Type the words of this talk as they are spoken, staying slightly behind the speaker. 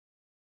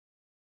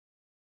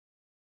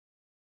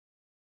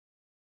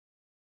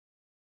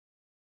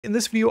In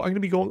this video, I'm going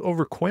to be going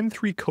over Qwen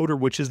 3 Coder,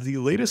 which is the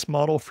latest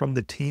model from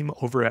the team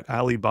over at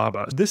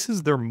Alibaba. This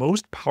is their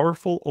most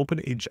powerful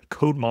open agent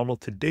code model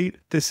to date.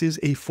 This is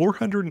a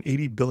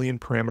 480 billion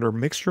parameter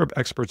mixture of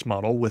experts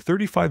model with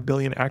 35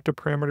 billion active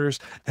parameters,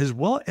 as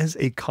well as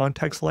a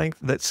context length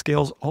that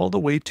scales all the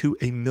way to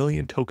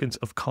 1,000,000 tokens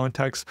of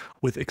context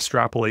with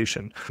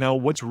extrapolation. Now,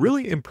 what's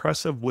really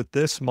impressive with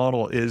this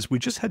model is we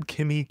just had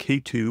Kimmy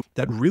K2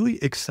 that really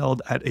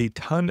excelled at a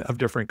ton of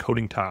different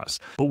coding tasks.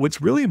 But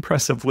what's really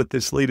impressive with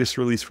this latest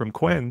release from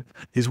Qwen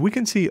is we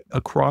can see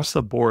across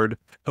the board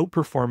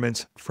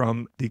outperformance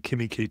from the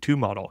Kimmy K2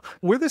 model.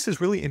 Where this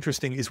is really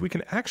interesting is we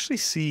can actually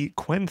see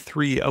Qwen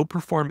 3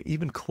 outperform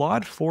even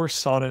Claude 4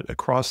 Sonnet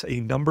across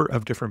a number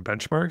of different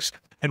benchmarks.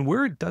 And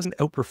where it doesn't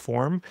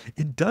outperform,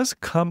 it does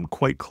come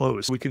quite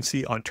close. We can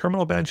see on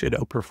Terminal Bench, it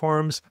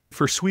outperforms.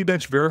 For SWE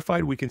Bench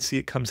Verified, we can see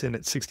it comes in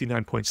at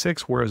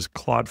 69.6, whereas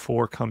Claude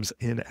 4 comes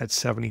in at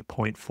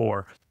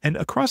 70.4. And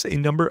across a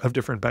number of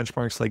different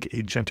benchmarks like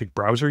agentic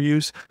browser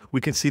use,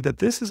 we can see that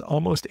this is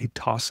almost a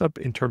toss-up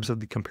in terms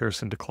of the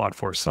comparison to Claude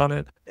 4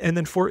 Sonnet. And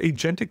then for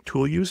agentic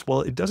tool use,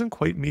 while it doesn't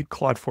quite meet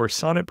Claude 4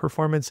 Sonnet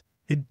performance,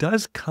 it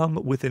does come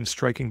within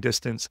striking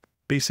distance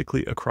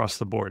basically across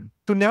the board.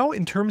 So now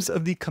in terms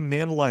of the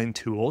command line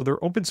tool,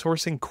 they're open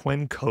sourcing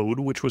Qwen Code,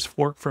 which was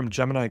forked from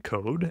Gemini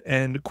Code,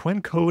 and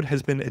Qwen Code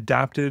has been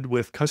adapted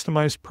with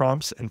customized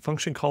prompts and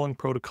function calling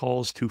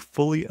protocols to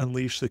fully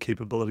unleash the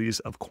capabilities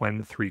of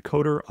Qwen 3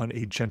 Coder on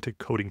agentic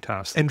coding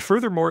tasks. And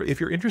furthermore,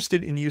 if you're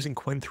interested in using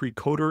Qwen 3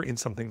 Coder in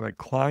something like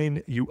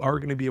Qwen, you are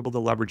going to be able to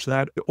leverage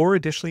that. Or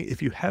additionally,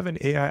 if you have an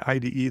AI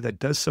IDE that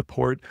does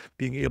support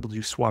being able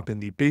to swap in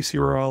the base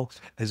URL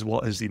as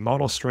well as the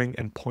model string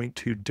and point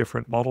to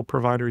different model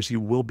providers, you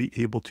will be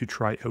able to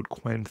try out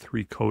Qwen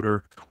 3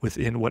 Coder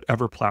within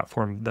whatever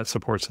platform that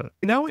supports it.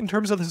 Now, in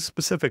terms of the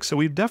specifics, so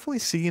we've definitely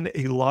seen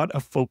a lot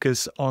of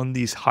focus on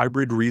these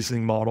hybrid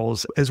reasoning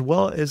models, as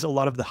well as a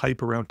lot of the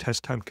hype around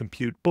test time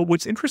compute. But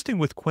what's interesting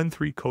with Qwen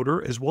 3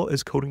 Coder, as well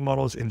as coding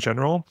models in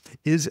general,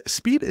 is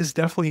speed is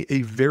definitely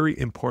a very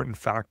important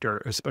factor,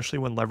 especially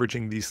when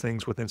leveraging these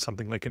things within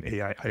something like an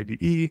AI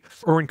IDE,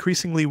 or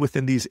increasingly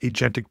within these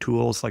agentic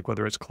tools, like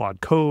whether it's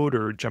Claude Code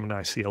or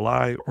Gemini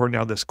CLI, or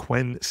now this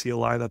Qwen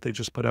CLI that they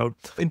just put out.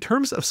 In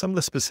terms of some of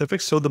the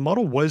specifics, so the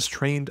model was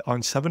trained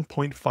on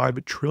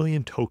 7.5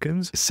 trillion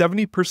tokens,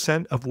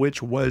 70% of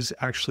which was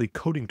actually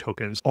coding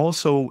tokens.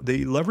 Also, they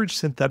leveraged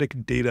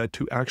synthetic data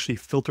to actually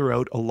filter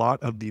out a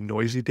lot of the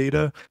noisy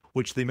data,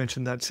 which they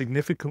mentioned that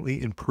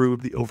significantly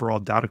improved the overall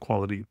data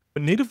quality.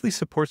 It natively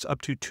supports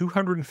up to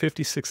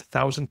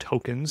 256,000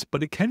 tokens,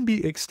 but it can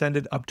be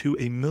extended up to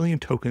 1,000,000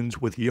 tokens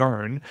with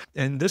Yarn.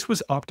 And this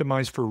was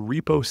optimized for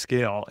repo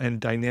scale and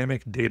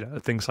dynamic data,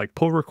 things like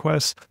pull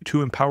requests,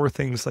 to empower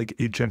things like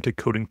agentic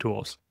coding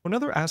tools.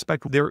 Another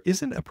aspect, there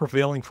isn't a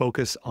prevailing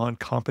focus on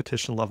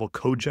competition level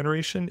code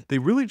generation. They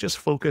really just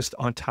focused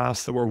on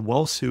tasks that were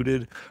well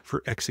suited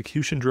for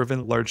execution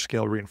driven large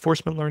scale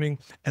reinforcement learning.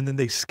 And then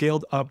they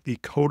scaled up the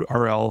code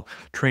RL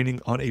training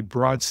on a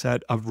broad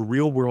set of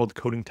real world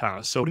coding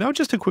tasks. So now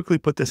just to quickly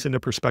put this into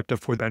perspective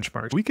for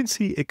benchmarks, we can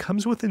see it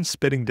comes within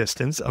spitting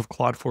distance of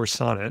Claude 4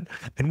 Sonnet,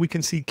 and we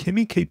can see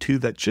Kimmy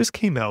K2 that just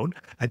came out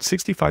at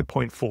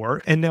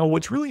 65.4. And now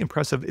what's really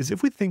impressive is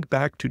if we think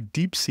back to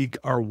DeepSeek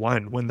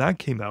R1, when that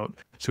came out,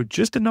 so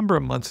just a number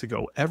of months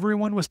ago,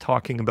 everyone was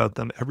talking about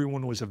them.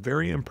 Everyone was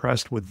very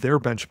impressed with their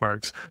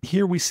benchmarks.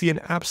 Here we see an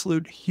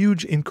absolute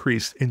huge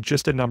increase in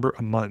just a number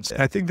of months.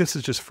 And I think this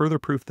is just further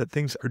proof that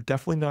things are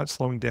definitely not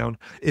slowing down.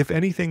 If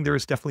anything, there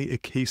is definitely a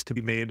case to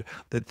be made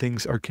that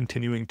things are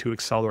continuing to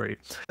accelerate.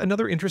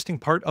 Another interesting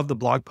part of the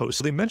blog post,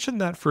 so they mentioned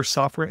that for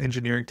software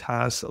engineering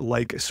tasks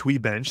like SWE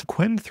Bench,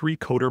 Qwen 3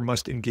 Coder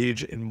must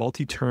engage in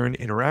multi-turn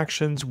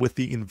interactions with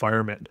the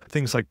environment.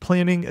 Things like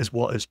planning as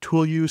well as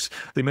tool use.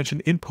 They mentioned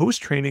in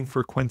post-training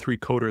for Qwen 3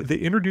 Coder, they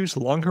introduced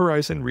long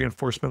horizon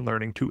reinforcement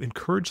learning to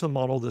encourage the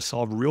model to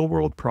solve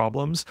real-world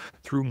problems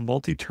through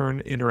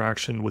multi-turn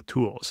interaction with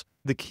tools.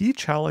 The key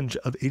challenge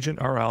of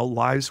Agent RL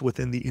lies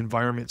within the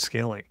environment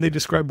scaling. They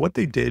describe what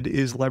they did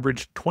is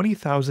leverage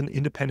 20,000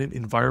 independent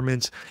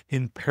environments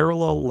in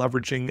parallel,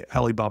 leveraging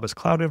Alibaba's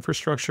cloud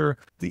infrastructure,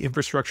 the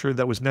infrastructure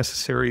that was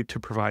necessary to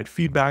provide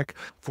feedback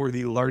for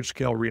the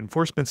large-scale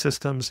reinforcement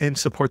systems and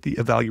support the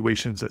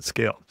evaluations at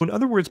scale. In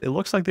other words, it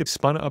looks like they've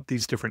spun up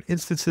these different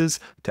instances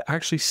to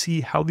actually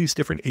see how these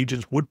different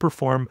agents would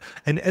perform.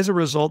 And as a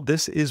result,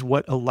 this is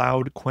what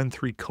allowed Qwen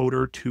 3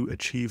 Coder to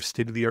achieve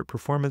state-of-the-art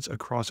performance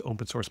across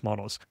open source models.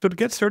 So to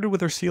get started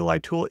with our CLI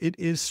tool, it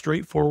is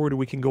straightforward.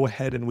 We can go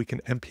ahead and we can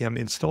npm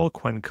install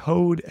Qwen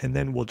Code, and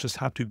then we'll just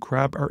have to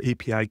grab our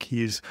API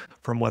keys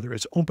from whether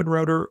it's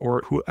OpenRouter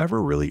or whoever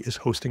really is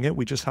hosting it.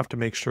 We just have to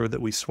make sure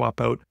that we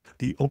swap out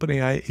the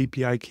OpenAI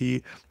API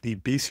key, the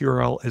base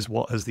URL, as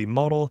well as the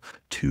model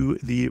to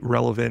the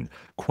relevant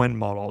Qwen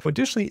model.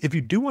 Additionally, if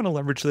you do want to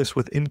leverage this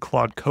within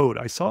Claude Code,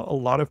 I saw a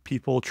lot of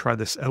people try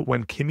this out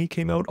when Kimmy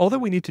came out. All that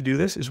we need to do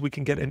this is we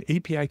can get an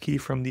API key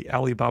from the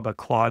Alibaba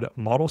Claude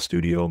Model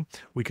Studio, go.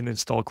 We can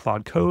install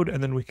Claude Code,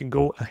 and then we can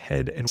go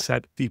ahead and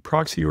set the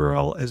proxy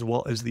URL as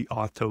well as the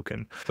auth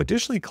token.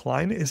 Additionally,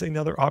 Qwen is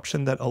another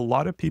option that a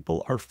lot of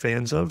people are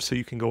fans of, so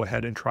you can go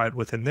ahead and try it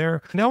within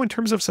there. Now, in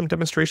terms of some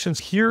demonstrations,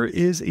 here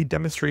is a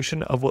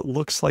demonstration of what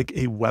looks like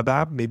a web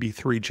app, maybe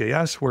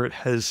Three.js, where it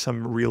has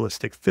some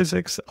realistic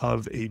physics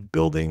of a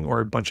building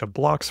or a bunch of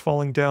blocks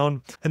falling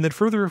down. And then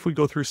further, if we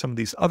go through some of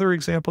these other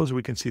examples,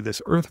 we can see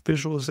this earth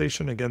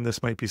visualization. Again,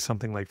 this might be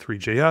something like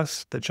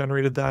Three.js that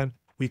generated that.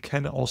 We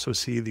can also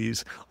see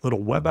these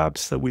little web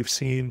apps that we've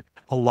seen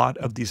a lot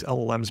of these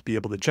LLMs be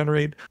able to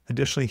generate.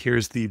 Additionally,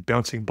 here's the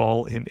bouncing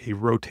ball in a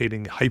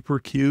rotating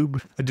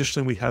hypercube.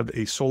 Additionally, we have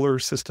a solar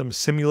system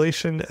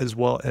simulation as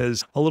well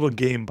as a little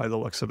game by the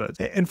looks of it.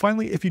 And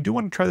finally, if you do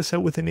want to try this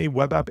out within a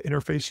web app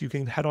interface, you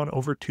can head on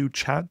over to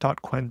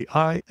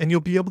chat.qwen.ai and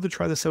you'll be able to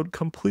try this out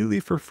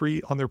completely for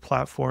free on their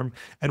platform.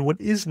 And what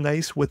is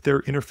nice with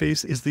their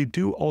interface is they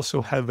do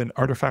also have an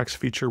artifacts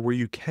feature where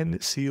you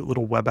can see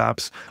little web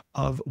apps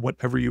of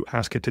whatever you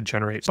ask it to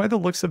generate. By the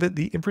looks of it,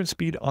 the inference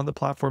speed on the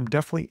platform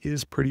definitely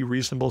is pretty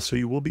reasonable, so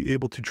you will be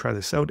able to try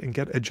this out and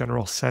get a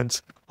general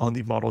sense on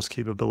the model's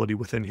capability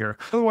within here.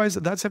 Otherwise,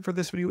 that's it for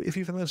this video. If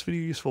you found this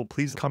video useful,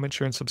 please comment,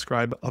 share, and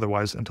subscribe.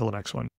 Otherwise, until the next one.